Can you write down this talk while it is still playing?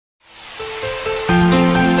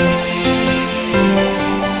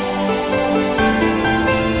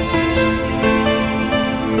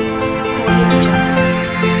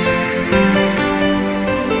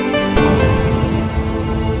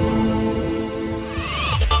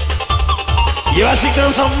Asik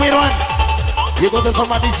terus sama Mirwan. Diikutin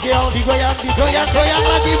sama Diskiel, digoyang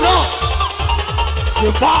lagi bro.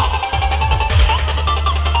 Siapa?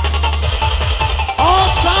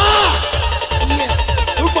 Oksa. Iya,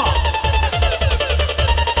 lupa.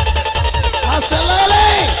 Hasilele.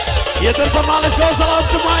 Ya bersama let's go, salam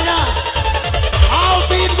semuanya.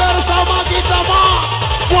 Alfin bersama kita mah.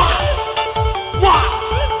 Wah.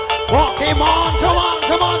 Oh, come on,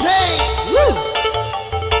 hey. Woo.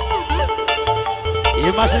 Ya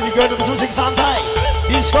masih digodok musik santai.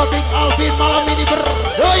 Diskotik Alfin malam ini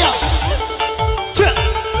berdoyang.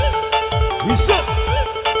 Bisa.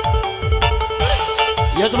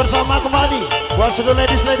 Ya bersama kembali buat seluruh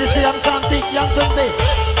ladies yang cantik, yang cantik.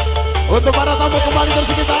 Untuk para tamu kembali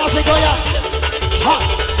terus kita asik goyang. Ha.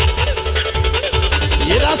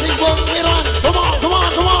 Ya asik Bung Miran. Come on.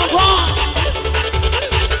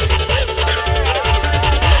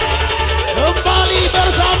 Kembali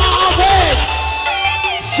bersama Abis.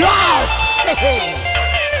 Shout.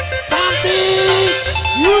 Cantik.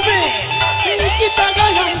 Yumi. Ini kita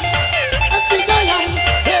goyang. Asik goyang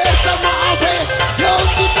bersama Abis. Yuk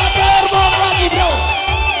kita terbang lagi bro.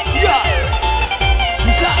 Ya.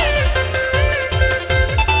 Bisa.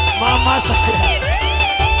 Mama saya.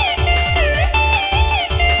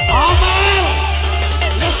 Amel.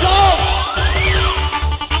 Let's go.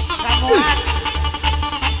 Kamuan.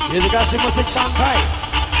 Ini kasih musik santai.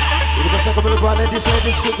 Ini bersama kembali buat ladies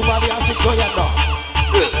kembali asik goyang dong.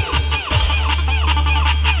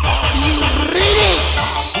 Are you ready?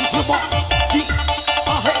 Come on.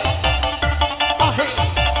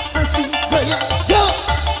 Asik goyang. Yo.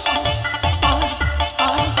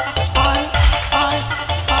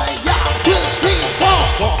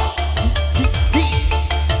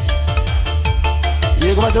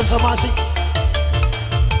 Ya kebetulan sama asik.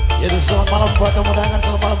 Ya selamat malam buat undangan,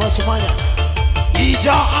 selamat malam buat semuanya.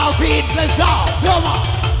 Hijau Alfin, let's go, come on.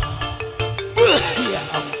 Ya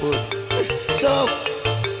ampun. So,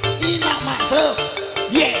 enak masuk.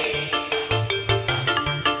 Yeah.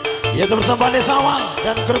 Ya bersama Desa Awal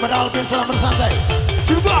dan kepada Alfin selamat bersantai.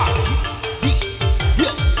 Coba.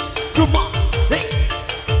 Ya, come on. Hey.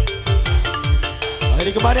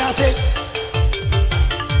 Ini kembali asik.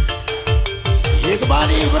 Ya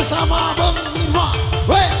kembali bersama Bang Mirwan.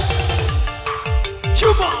 Weh.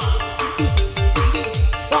 Coba.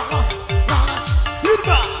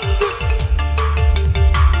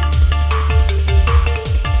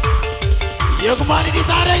 Yuk kembali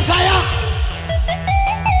ditarik sayang.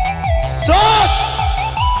 Shot.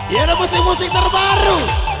 Ya ada musik terbaru.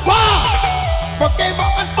 Wah.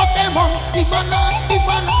 Pokemon di mana?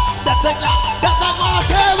 Datanglah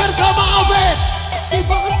ke bersama Abis.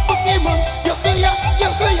 Pokemon. Yuk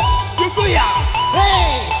goyang.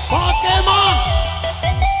 Hey, Pokemon.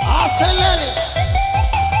 Aselele.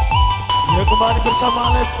 Ya kembali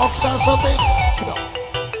bersama Alef Oksa Sote.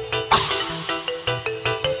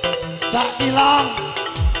 Cak hilang.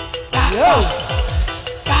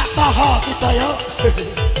 Kak taho kita yuk.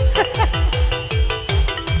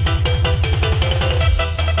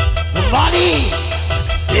 Kembali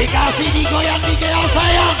dikasih digoyang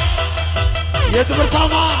sayang. Yaitu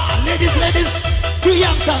bersama ladies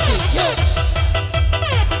yang cantik. Yuk.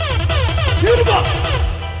 Coba.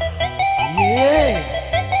 Yeah.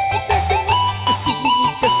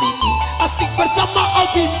 Kesini asik bersama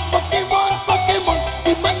Alfin. Pokemon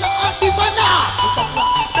di mana?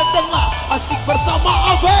 Datanglah asik bersama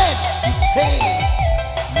Alfin. Hey,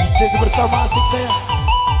 DJ bersama asik saya.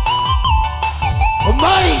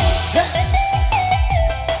 Kembali. Hey.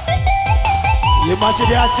 Ya masih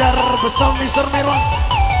diajar bersama Mr. Mirwan.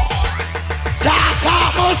 Jaga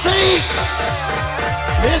musik.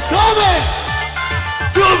 Let's go man.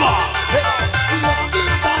 Coba. Hey,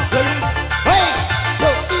 kita goyang. Hey,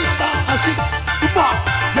 yuk kita asik. Coba.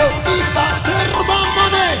 Yuk kita terbang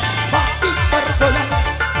mana? Mati bergoyang.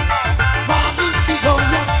 Mati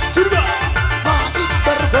digoyang. Coba. Mati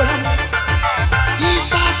bergoyang.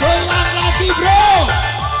 Kita goyang lagi bro.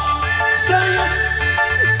 Sayang.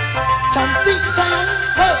 Cantik sayang.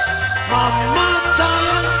 Hey. Mama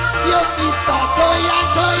sayang. Yuk kita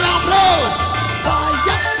goyang bro.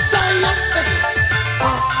 Sayang. Hey.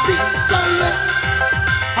 Asik sayang.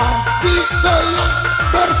 Asik goyang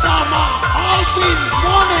bersama Alfin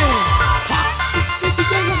Mone.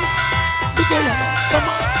 Digoyang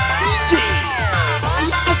sama DJ.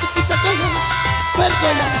 Asik kita goyang.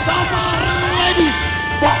 Bergoyang sama ladies.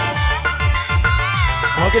 Wow.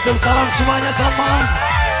 Oke tuh salam semuanya, selamat malam.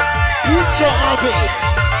 Insya Alfin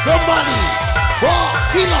kembali. Wah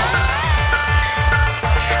gila.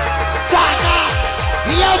 Cakap.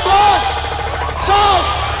 Iya pun. So.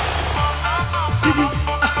 Sini.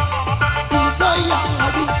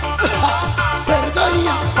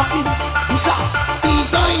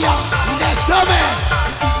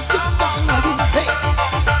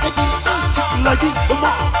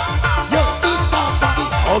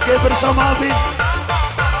 Oke, bersama Abis.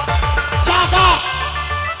 Cakap.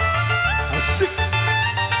 Asik.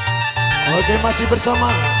 Oke, masih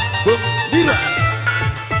bersama Bung Bira.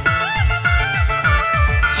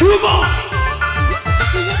 Cuma.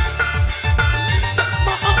 Asiknya.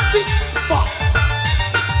 Sama Abis. Pak.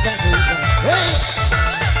 Hey.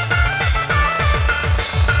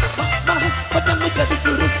 Mama, badanmu jadi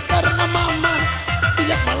kurus karena mama.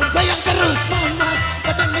 Tiap malam bayang terus mama.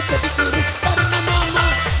 Badanmu jadi kurus karena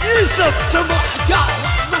mama. Isap semua ya.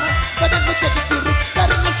 Mama, badanmu jadi kurus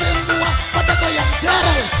karena semua pada goyang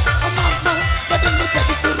terus. Mama, badanmu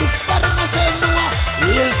jadi kurus karena semua.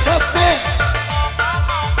 Isap.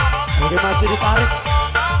 Oke, masih ditarik.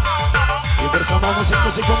 Ini bersama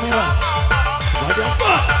musik-musik pemerah. Bagian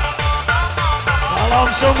Pak. Salam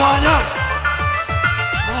semuanya.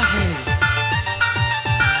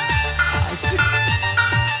 Asik.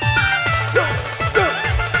 Go, go.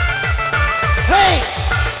 Hey.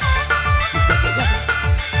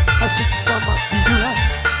 Asik sama biduan.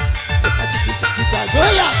 Asik kita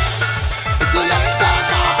goyang. Goyang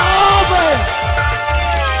sama Abis.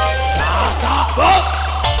 Cakap.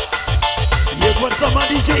 Ya bersama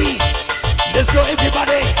DJ. Let's go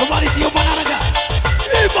everybody. Kembali tiup manaraga.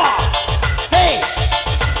 Iba. Hey.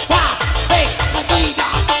 Wah. Hey. Lagi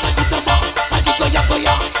datang, lagi terbang, lagi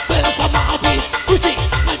goyang-goyang bersama Abis. Musik.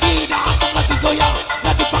 Lagi datang, lagi goyang,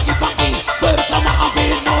 lagi pagi-pagi bersama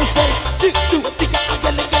Abis. Musik. 1, 2, 3,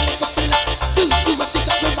 geleng-geleng kepala. 1, 2,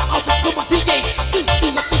 3, memang Abis rumah DJ. 1,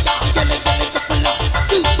 2, 3, geleng-geleng kepala.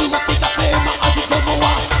 1, 2, 3, memang asik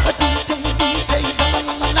semua. DJ, DJ,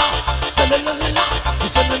 salalala, salalala,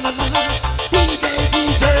 salalala. DJ,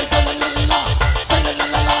 DJ, salalala,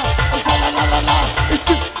 salalala, salalala.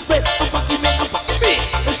 Super, apaki men, apaki men.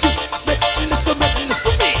 Super, let's go men, let's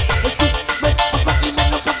go men. Super, apaki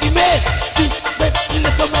men, apaki men. Super,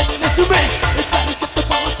 let's go men, let's go men. Cari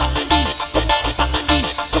ketepaan tangan di, kebawah tangan di,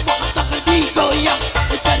 kebawah tangan di goyang.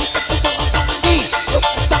 Cari ketepaan tangan di,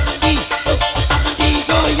 kebawah tangan di, kebawah tangan di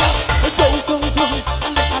goyang. Go, go, go,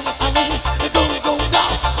 ale, ale, ale. Go, go, go,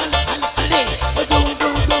 ale, ale, ale. Go, go,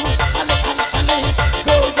 go, ale, ale, ale.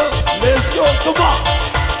 Go, go, let's go, come on.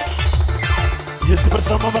 Yes,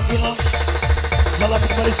 bersama Bang Ilham. Salam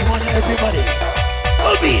kembali semuanya everybody.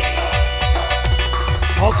 Abis.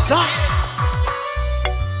 Oksa.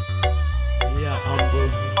 Ya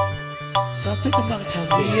ampun. Satu tembang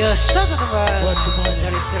cantik. Iya, satu teman. Buat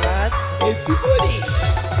semuanya. Dari istirahat. Everybody.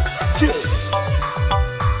 Cheers.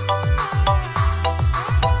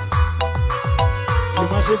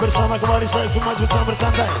 Masih bersama kembali saya cuma bersama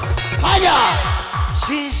bersantai. Ayo.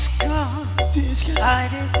 She's gone. I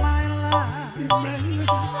did my life.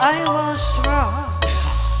 I was wrong.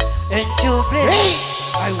 And to blame. Hey.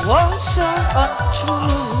 I was so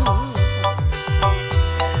untrue.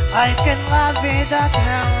 I can love without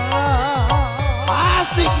her love.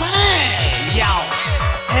 Asik man. Yo.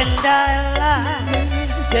 And I lie.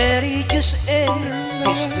 There is just a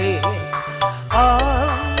mistake. All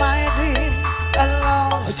my dreams are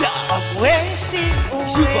lost. I'm wasting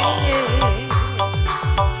away.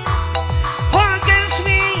 Forgive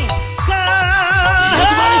me, girl. Ya,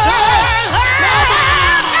 kembali saya.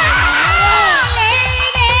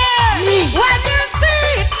 Lady, what you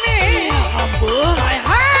see me? Ya ampun. My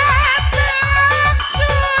heart belongs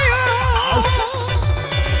to you.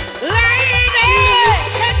 Lady,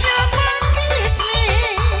 can you forgive me?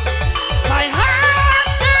 My heart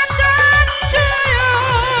belongs to you.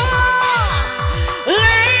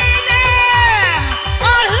 Lady,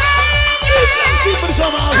 oh lady. Masih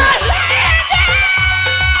bersama Abis.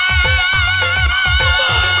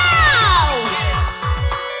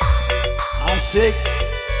 Asik.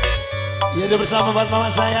 Ya udah bersama buat mama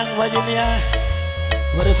sayang, buat Junia,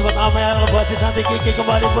 buat sobat Amel, buat si Santi Kiki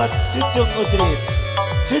kembali, buat Cucung Ujrit,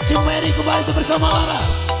 Cucung Mary kembali itu bersama Laras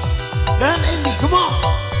dan Andy, come on.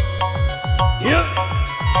 Yuk.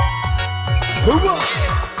 Come on.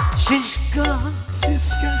 She's gone.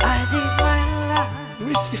 Siska. I did my life.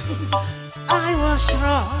 Wiska. I was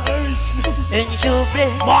wrong. Arisna. And you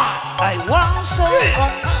blame. I was so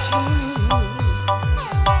untrue.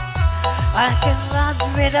 I can love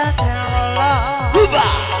without her love. Huba.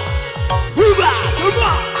 Huba.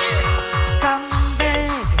 Huba. Come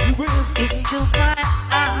back into my